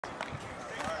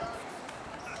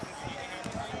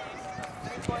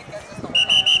For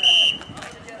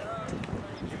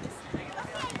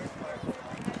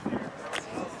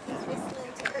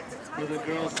the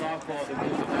girls softball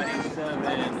division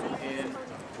 97, in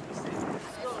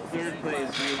third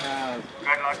place we have.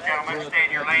 Good luck, gentlemen. Stay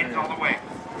in your lanes all the way.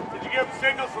 Did you give them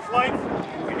signals for flights?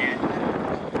 We did.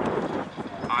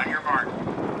 On your mark.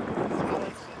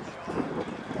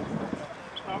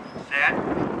 Set.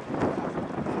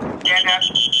 Stand up.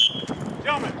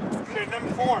 Gentlemen, say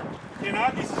number 4. You're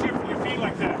not used to shifting your feet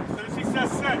like that. As soon as he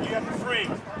says set, you have to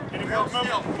freeze. Any more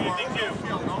movement, you need to.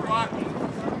 No rocking.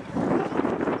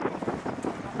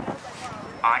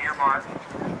 On your mark.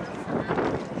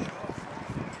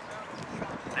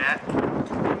 Set.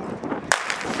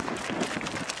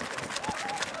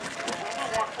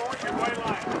 Walk forward, your white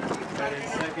line. And in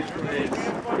second place,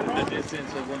 with a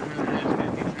distance of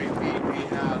 153 feet, we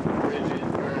have Bridget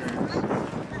Burns.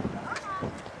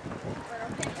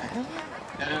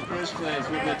 And in first place,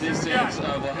 with a distance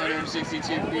of 162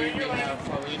 feet, we have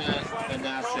Paulina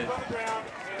Benassi.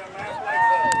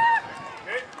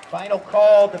 Final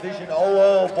call, Division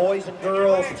 00, boys and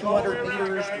girls, 200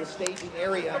 meters to the staging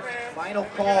area. Final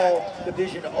call,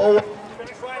 Division 00,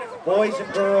 boys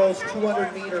and girls,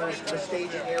 200 meters to the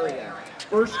staging area.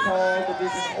 First call,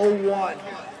 Division 01,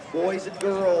 boys and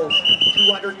girls,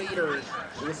 200 meters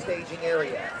to the staging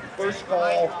area. First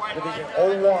call, Division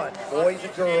 01, boys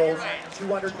and girls,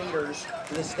 200 meters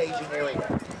to the staging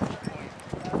area.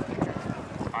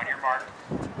 On your mark.